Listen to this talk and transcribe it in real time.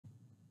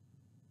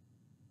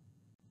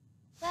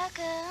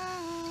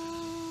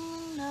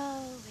Welcome,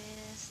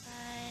 nowhere's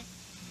light.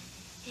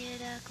 Here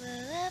dark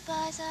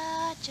lullabies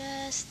are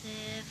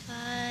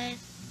justified.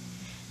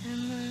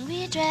 And when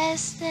we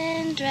dressed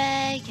in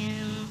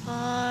dragon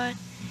forth,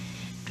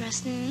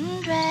 dressed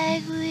in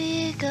drag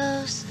we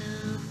go so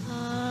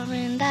far.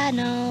 And I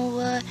know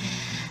what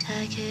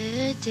I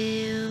could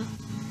do,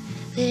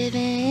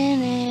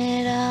 living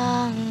it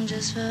all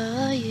just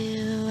for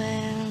you.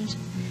 And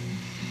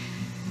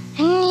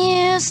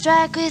you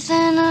strike with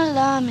an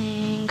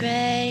alarming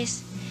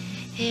grace.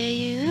 Here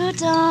you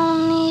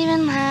don't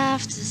even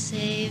have to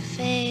save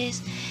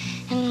face.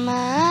 In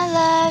my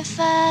life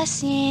I've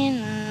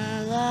seen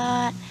a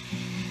lot.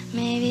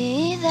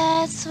 Maybe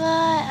that's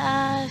why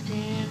I've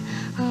been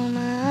on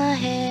my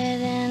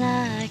head, and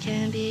I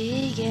can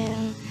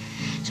begin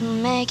to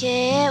make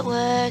it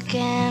work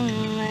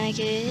and make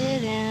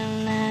it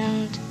end.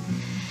 And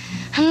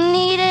I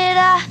needed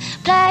a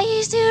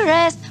place to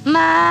rest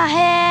my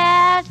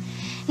head.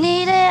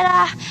 Needed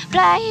a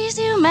place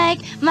to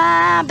make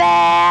my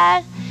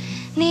bed.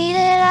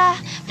 Needed a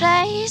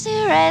place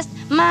to rest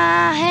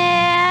my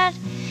head.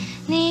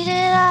 Needed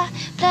a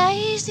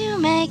place to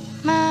make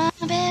my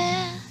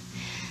bed.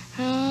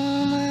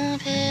 My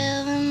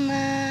pill in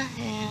my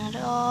hand,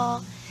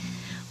 all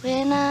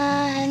when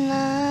I had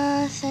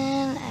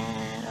nothing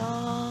at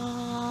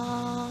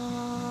all.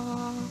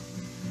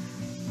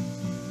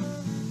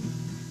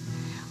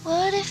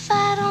 What if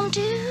I don't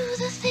do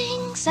the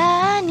things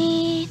I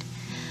need?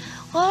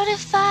 What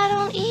if I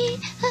don't eat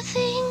the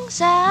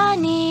things I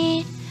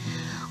need?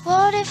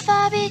 What if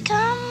I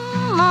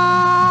become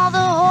all the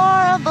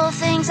horrible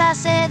things I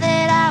say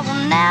that I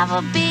will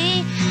never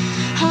be?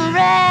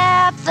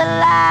 Unwrap the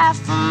life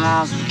from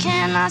those who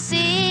cannot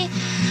see.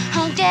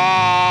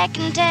 Take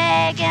and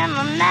take and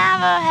I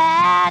never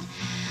had.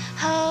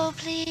 Oh,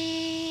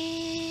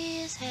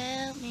 please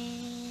help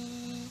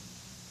me.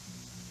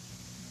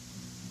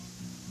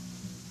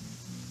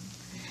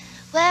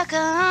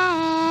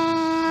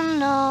 Welcome,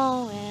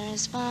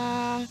 nowhere's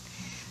fun.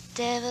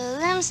 Devil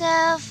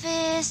himself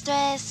is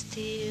dressed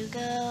to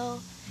go.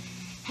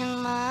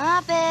 In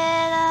my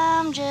bed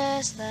I'm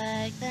just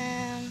like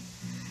them.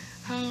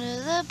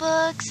 Under the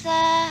books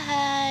I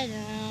hide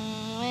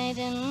them,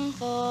 waiting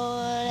for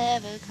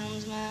whatever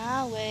comes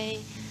my way.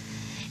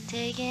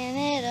 Taking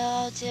it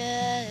all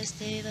just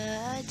day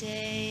by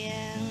day.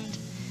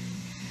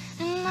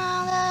 And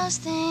all those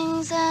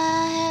things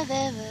I have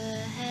ever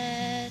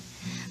had,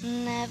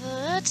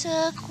 never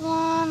took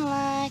one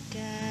like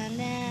a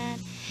gnat.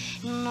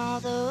 In all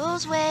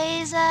those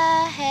ways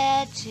I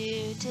had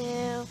to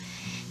do,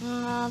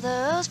 in all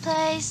those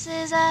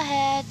places I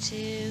had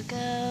to go.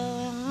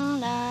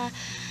 And I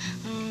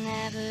will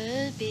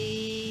never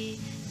be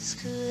as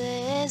cool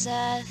as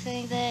I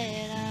think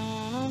that I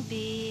wanna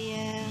be.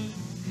 And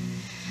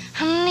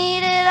I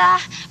needed a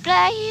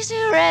place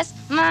to rest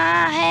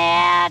my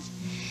head.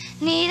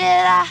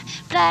 Needed a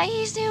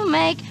place to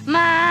make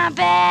my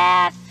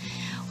bed.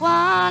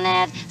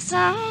 Wanted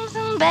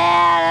something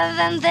better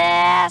than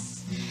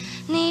this.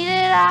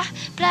 Needed a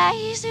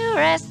place to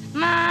rest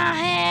my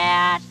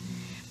head.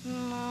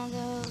 In all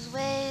those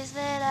ways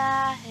that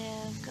I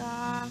have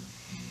gone,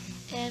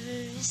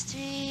 every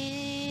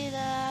street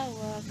I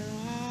walk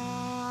along.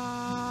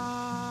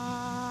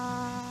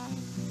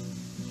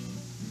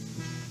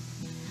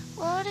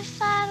 What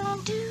if I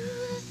don't do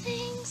the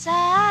things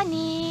I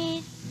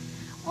need?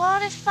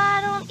 What if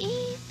I don't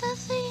eat the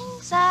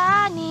things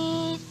I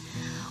need?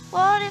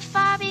 What if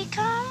I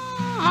become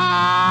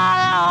all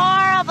the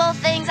horrible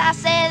things I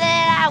say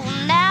that I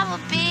will never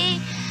be?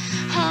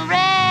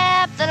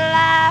 Unwrap the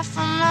life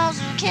from those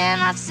who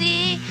cannot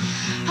see.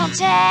 I'll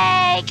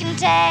take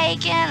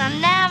and I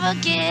never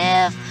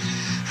give.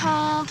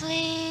 Oh,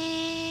 please.